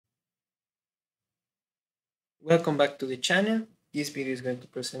Welcome back to the channel. This video is going to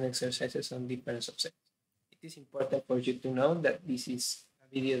present exercises on difference of sets. It is important for you to know that this is a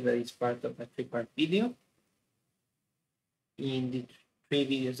video that is part of a three-part video. In the three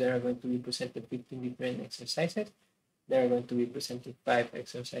videos, there are going to be presented 15 different exercises. There are going to be presented 5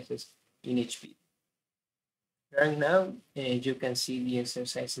 exercises in each video. Right now, you can see the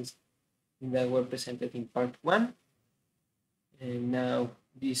exercises that were presented in part 1. And now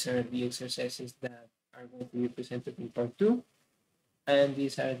these are the exercises that are going to be presented in part 2. And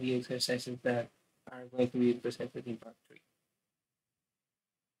these are the exercises that are going to be presented in part 3.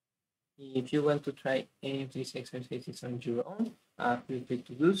 If you want to try any of these exercises on your own, feel free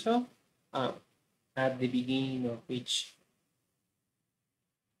to do so. At the beginning of each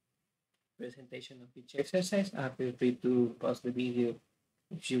presentation of each exercise, feel free to pause the video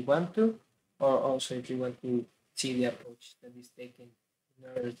if you want to, or also if you want to see the approach that is taken in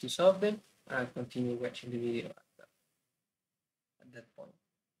order to solve them, continue watching the video at that point.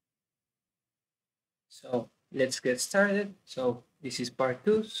 So let's get started. So this is part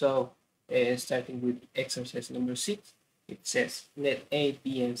 2. So starting with exercise number 6, it says let A,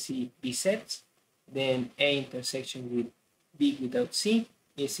 B, and C be sets. Then A intersection with B without C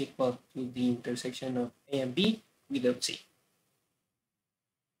is equal to the intersection of A and B without C.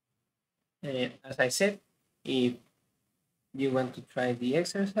 As I said, if you want to try the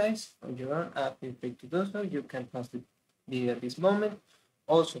exercise on your own, feel free to do so. You can pause the video at this moment.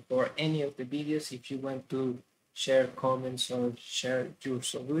 Also, for any of the videos, if you want to share comments or share your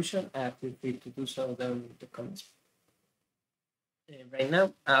solution, feel free to do so down in the comments. Right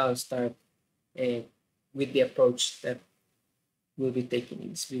now, I'll start with the approach that we'll be taking in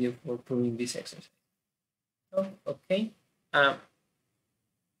this video for proving this exercise. So, okay.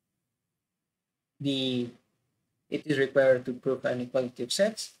 It is required to prove an equality of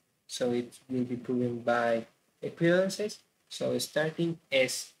sets, so it will be proven by equivalences. So starting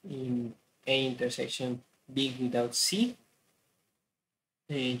S in A intersection B without C,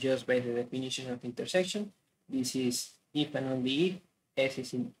 just by the definition of intersection, this is if and only if S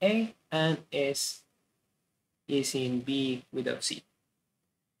is in A and S is in B without C.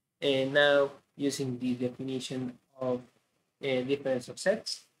 And now, using the definition of difference of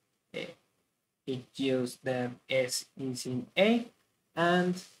sets, it shows that S is in A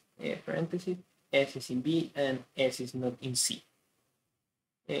and parenthesis S is in B and S is not in C.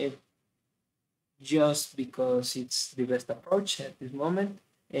 Just because it's the best approach at this moment,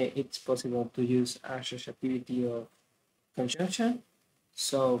 it's possible to use associativity of conjunction.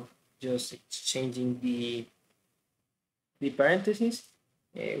 So just exchanging the parentheses,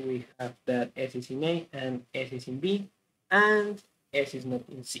 we have that S is in A and S is in B and S is not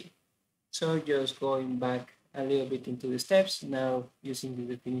in C. So just going back a little bit into the steps, now using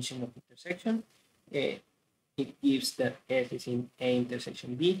the definition of intersection, it gives that S is in A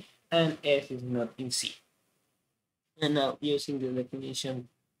intersection B and S is not in C. And now using the definition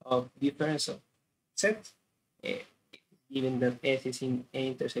of difference of sets, given that S is in A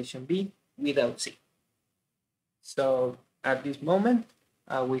intersection B without C. So at this moment,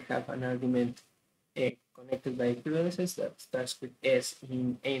 we have an argument connected by equivalences that starts with S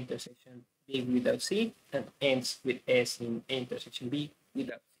in A intersection B without C and ends with S in A intersection B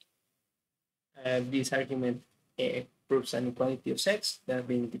without C. This argument proves an equality of sets, that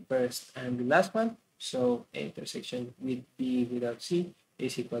being the first and the last one. So A intersection with B without C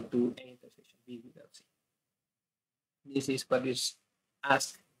is equal to A intersection B without C. This is what is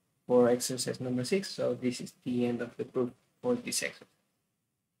asked for exercise number 6. So this is the end of the proof for this exercise.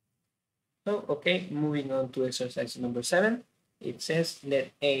 So, okay, moving on to exercise number 7. It says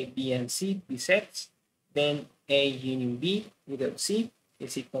let A, B, and C be sets. Then A union B without C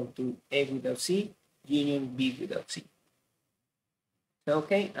is equal to A without C union B without C. So,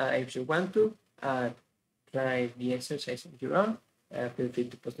 okay, if you want to try the exercise on your own, feel free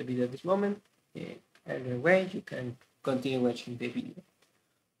to pause the video at this moment. Either way, you can continue watching the video.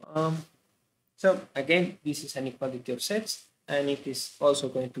 So again, this is an equality of sets, and it is also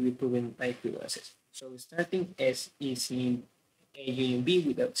going to be proven by equivalences. So starting, S is in A union B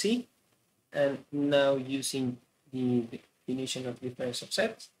without C, and now using the definition of difference of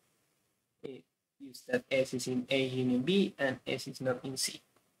sets, it is that S is in A union B and S is not in C.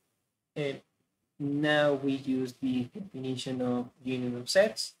 And now we use the definition of union of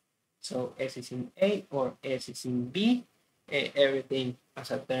sets. So S is in A or S is in B, everything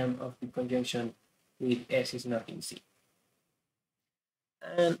as a term of the conjunction with S is not in C.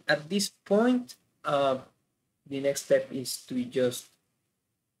 And at this point, the next step is to just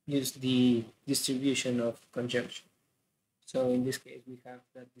use the distribution of conjunction. So in this case, we have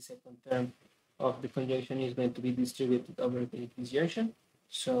that the second term of the conjunction is going to be distributed over the disjunction.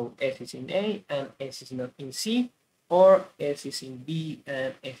 So S is in A and S is not in C, or S is in B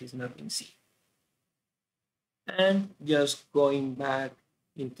and S is not in C. And just going back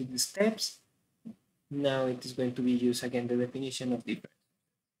into the steps, now it is going to be used again the definition of difference.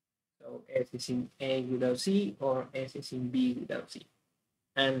 So S is in A without C, or S is in B without C.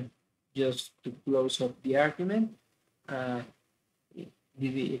 And just to close up the argument, the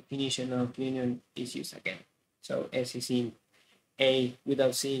definition of union is used again. So S is in A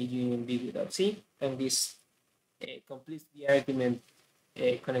without C, union B without C, and this completes the argument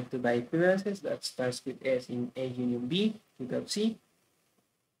connected by equivalences that starts with S in A union B without C,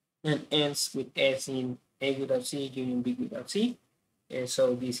 and ends with S in A without C, union B without C.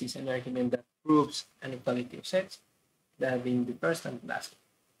 So this is an argument that proves an equality of sets, that being the first and last.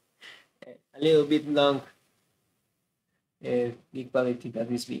 A little bit long, the equality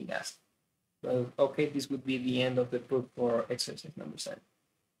that is being asked. Well, okay, this would be the end of the proof for exercise number 7.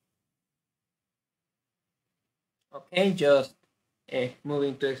 Okay, just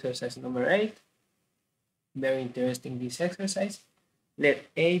moving to exercise number 8. Very interesting, this exercise. Let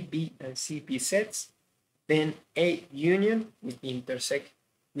A, B, and C be sets. Then A union with the intersect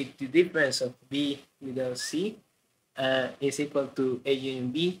with the difference of B without C is equal to A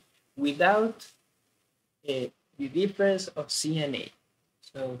union B without the difference of C and A.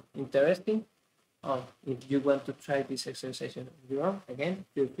 So interesting. If you want to try this exercise on your own, again,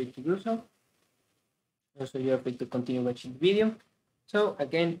 feel free to do so. Also, you're free to continue watching the video. So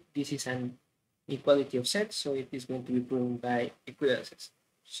again, this is an equality of sets, so it is going to be proven by equivalences.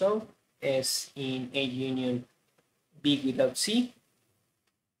 So S in A union B without C,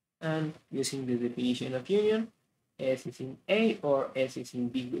 and using the definition of union, S is in A or S is in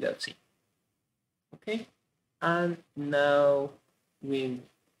B without C. Okay, and now we'll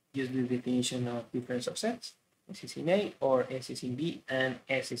use the definition of difference of sets. S is in A or S is in B and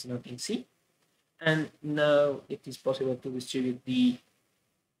S is not in C. And now it is possible to distribute the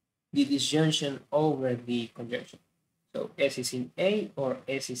disjunction over the conjunction. So S is in A or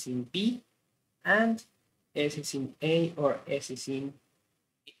S is in B, and S is in A or S is in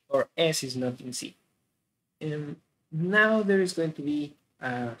or S is not in C. And now there is going to be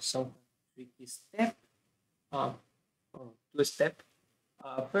some tricky step, or two-step.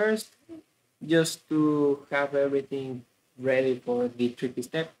 First, just to have everything ready for the tricky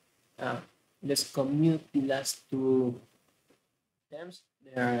step, let's commute the last two terms.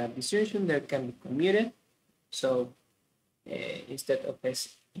 There are a disjunction that can be commuted. So instead of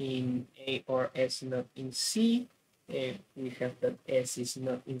S in A or S not in C, we have that S is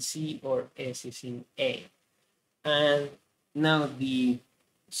not in C or S is in A. And now the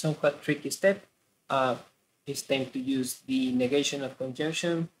somewhat tricky step is time to use the negation of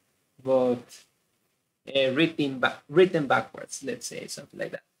conjunction, but written backwards, let's say, something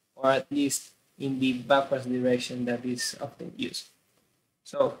like that, or at least in the backwards direction that is often used.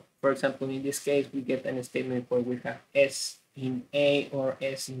 So, for example, in this case, we get a statement where we have S in A or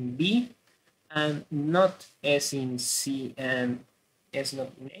S in B, and not S in C and S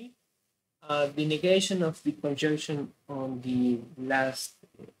not in A. The negation of the conjunction on the last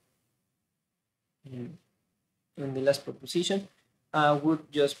proposition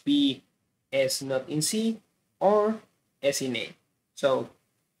would just be S not in C or S in A. So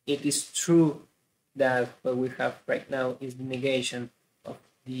it is true that what we have right now is the negation of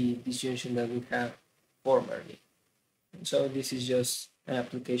the disjunction that we have formerly. So this is just an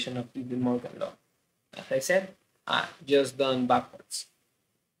application of the De Morgan law. As I said, just done backwards.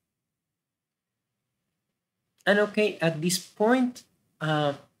 And okay, at this point,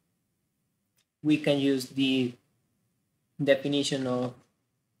 we can use the definition of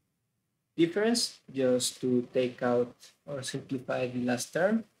difference just to take out or simplify the last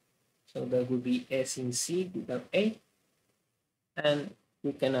term. So that would be S in C without A. And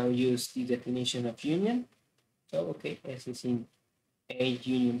we can now use the definition of union. So, okay, S is in A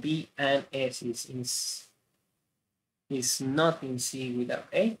union B, and S is not in C without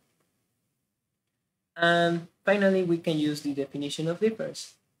A. And finally, we can use the definition of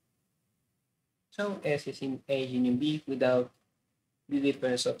difference. So S is in A union B without the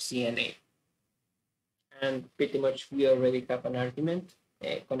difference of C and A. And pretty much we already have an argument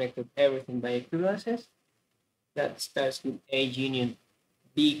connected everything by equivalences that starts with A union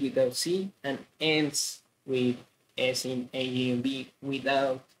B without C and ends with S in A union B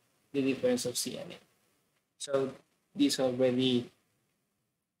without the difference of C and A. So this already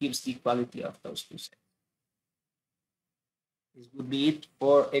gives the quality of those two sets. This would be it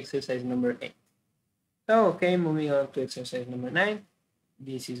for exercise number 8. So, okay, moving on to exercise number 9.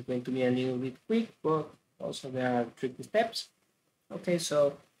 this is going to be a little bit quick, but also there are tricky steps. Okay,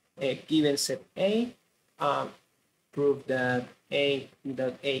 so given set A, prove that A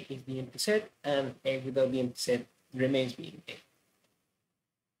without A is the empty set, and A without the empty set remains being A.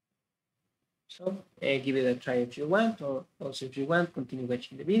 So give it a try if you want, or also if you want, continue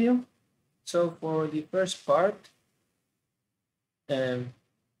watching the video. So for the first part,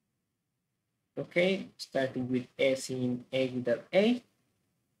 okay, starting with S in A without A,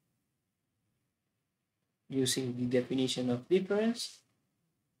 using the definition of difference.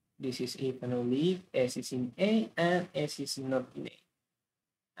 This is if and only if S is in A and S is not in A.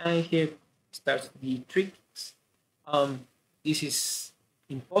 And here starts the tricks. This is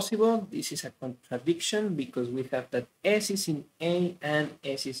impossible. This is a contradiction because we have that S is in A and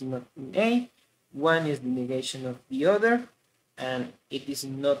S is not in A. One is the negation of the other, and it is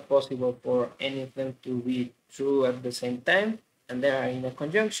not possible for any of them to be true at the same time, and they are in a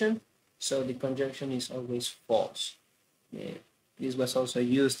conjunction, so the conjunction is always false. This was also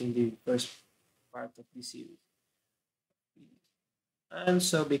used in the first part of the series. And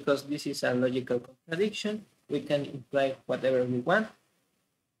so because this is a logical contradiction, we can imply whatever we want.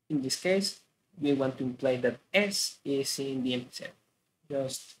 In this case, we want to imply that S is in the empty set,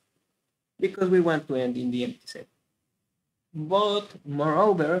 just because we want to end in the empty set. But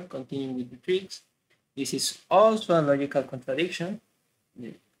moreover, continuing with the tricks, this is also a logical contradiction.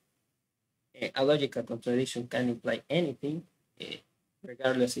 A logical contradiction can imply anything,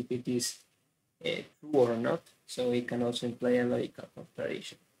 regardless if it is true or not. So it can also imply a logical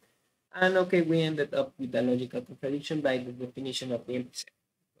contradiction. And okay, we ended up with a logical contradiction by the definition of the empty set.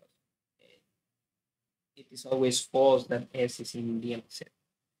 It is always false that S is in the empty set.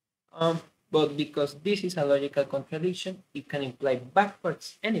 But because this is a logical contradiction, it can imply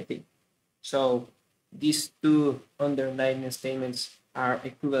backwards anything. So these two underlying statements are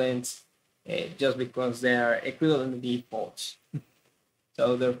equivalent just because they are equivalently false.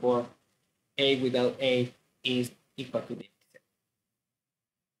 So therefore, A without A is equal to the empty set.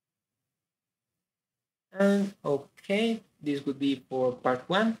 And okay, this would be for part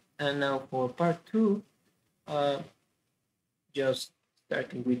 1. And now for part 2, just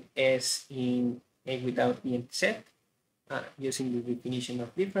starting with S in A without the empty set, using the definition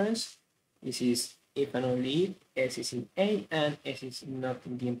of difference. This is if and only if S is in A and S is not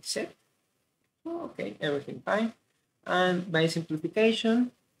in the empty set. Okay, everything fine. And by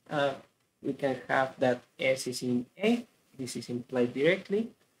simplification, we can have that S is in A. This is implied directly.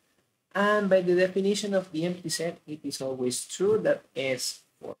 And by the definition of the empty set, it is always true that S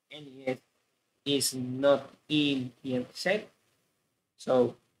for any S is not in the empty set.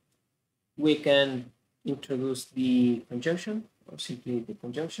 So we can introduce the conjunction, or simply the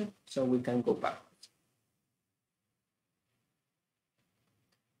conjunction, so we can go backwards.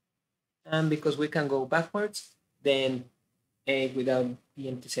 And because we can go backwards, then A without the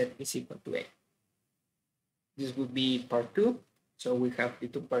empty set is equal to A. This would be part 2. So we have the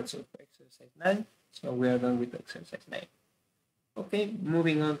 2 parts of exercise 9. So we are done with exercise 9. Okay,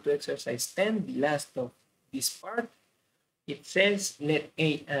 moving on to exercise 10, the last of this part. It says let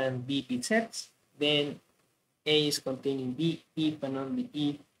A and B be sets, then A is contained in B if and only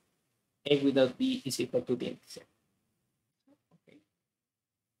if A without B is equal to the empty set. Okay,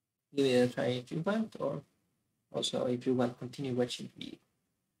 give it a try if you want, or also if you want, continue watching the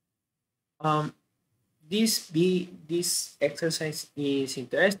video. This exercise is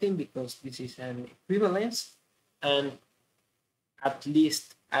interesting because this is an equivalence, and at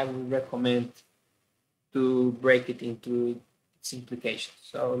least I would recommend to break it into its implications.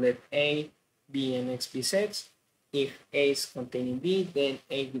 So let A, B, and X be sets. If A is contained in B, then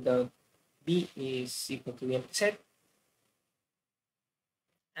A without B is equal to the empty set.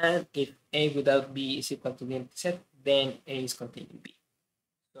 And if A without B is equal to the empty set, then A is contained in B.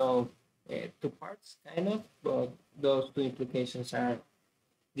 So 2 parts, kind of, but those 2 implications are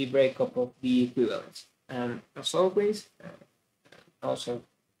the breakup of the equivalence. And as always, also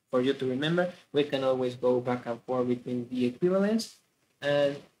for you to remember, we can always go back and forth between the equivalence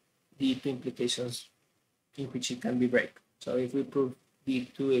and the 2 implications in which it can be break. So if we prove the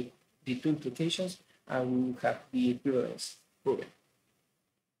two implications, we will have the equivalence proven.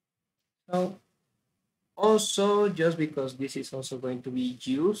 So also, just because this is also going to be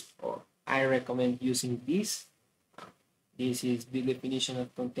used, or I recommend using this. This is the definition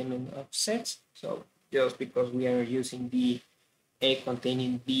of containment of sets. So just because we are using the A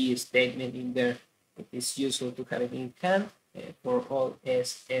containing B statement in there, it is useful to have it in hand. For all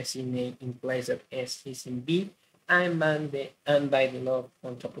S in A implies that S is in B, and by the law of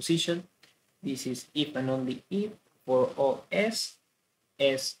contraposition, this is if and only if for all S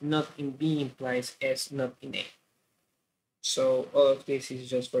S not in B implies S not in A. So all of this is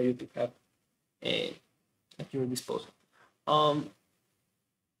just for you to have at your disposal.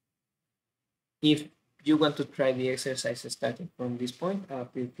 If you want to try the exercise starting from this point,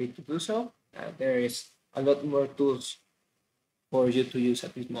 feel free to do so. There is a lot more tools for you to use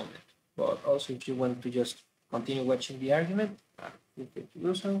at this moment. But also, if you want to just continue watching the argument, feel free to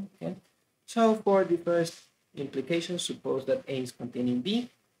do so. Okay. So for the first implication, suppose that A is containing B,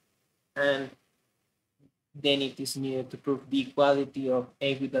 and then it is needed to prove the equality of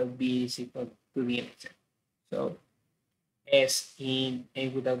A without B is equal to the empty set. So S in A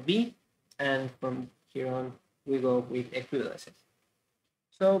without B, and from here on we go with equivalences.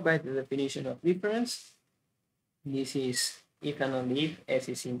 So by the definition of difference, this is if and only if S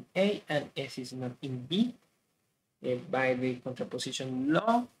is in A and S is not in B. By the contraposition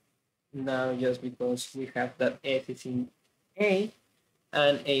law, now just because we have that S is in A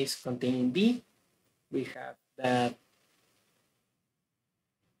and A is containing B, we have that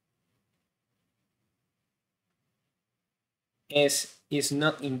S is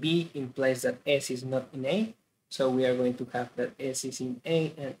not in B implies that S is not in A. So we are going to have that S is in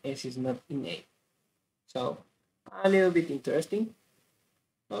A and S is not in A. So a little bit interesting.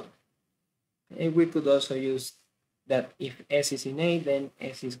 But we could also use that if S is in A, then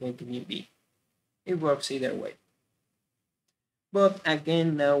S is going to be in B. It works either way. But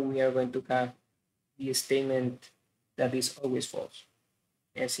again, now we are going to have the statement that is always false.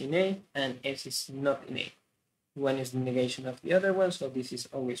 S in A and S is not in A. One is the negation of the other one, so this is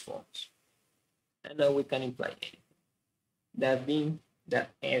always false. And now we can imply anything. That being that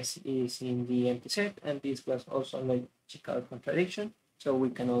S is in the empty set, and this was also a logical contradiction, so we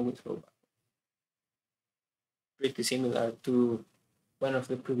can always go back. Pretty similar to one of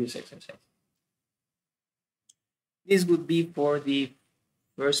the previous exercises. This would be for the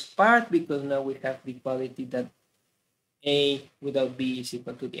first part, because now we have the quality that A without B is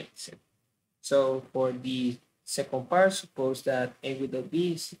equal to the empty set. So for the second part, suppose that A without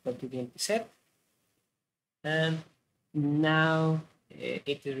B is equal to the empty set. And now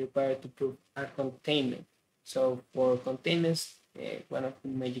it is required to prove a containment. So for containments, one of the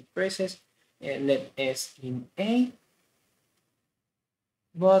magic phrases, let S in A.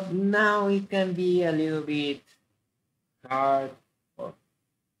 But now it can be a little bit hard, or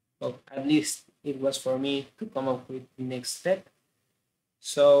well, at least it was for me to come up with the next step.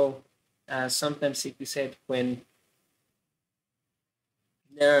 So sometimes it is said when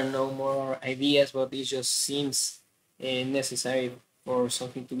there are no more ideas, but it just seems necessary for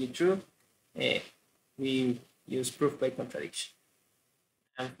something to be true, we use proof by contradiction.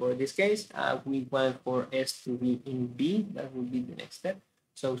 And for this case, we want for S to be in B. That would be the next step.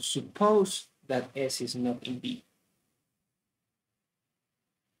 So suppose that S is not in B.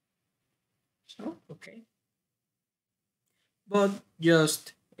 So, okay. But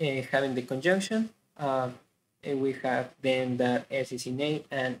just having the conjunction, and we have then that S is in A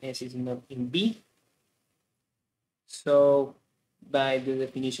and S is not in B. So by the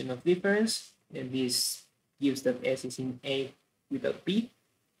definition of difference, this gives that S is in A without B,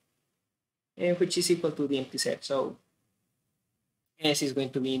 which is equal to the empty set. So S is going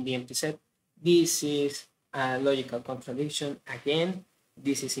to be in the empty set. This is a logical contradiction. Again,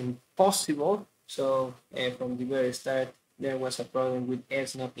 this is impossible. So from the very start, there was a problem with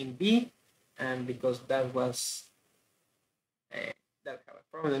S not in B, and because that was that have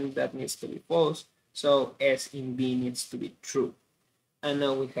a problem, that needs to be false. So S in B needs to be true. And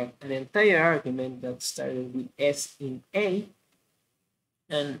now we have an entire argument that started with S in A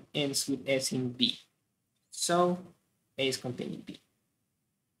and ends with S in B. So A is containing B.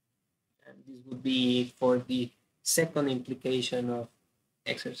 And this would be for the second implication of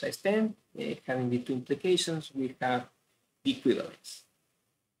exercise 10. Having the two implications, we have the equivalence.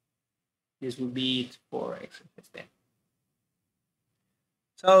 This would be it for exercise 10.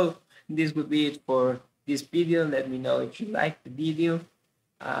 So this would be it for this video. Let me know if you like the video.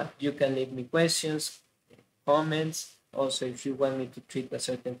 You can leave me questions, comments. Also, if you want me to treat a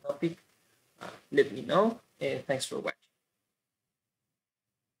certain topic, let me know. Thanks for watching.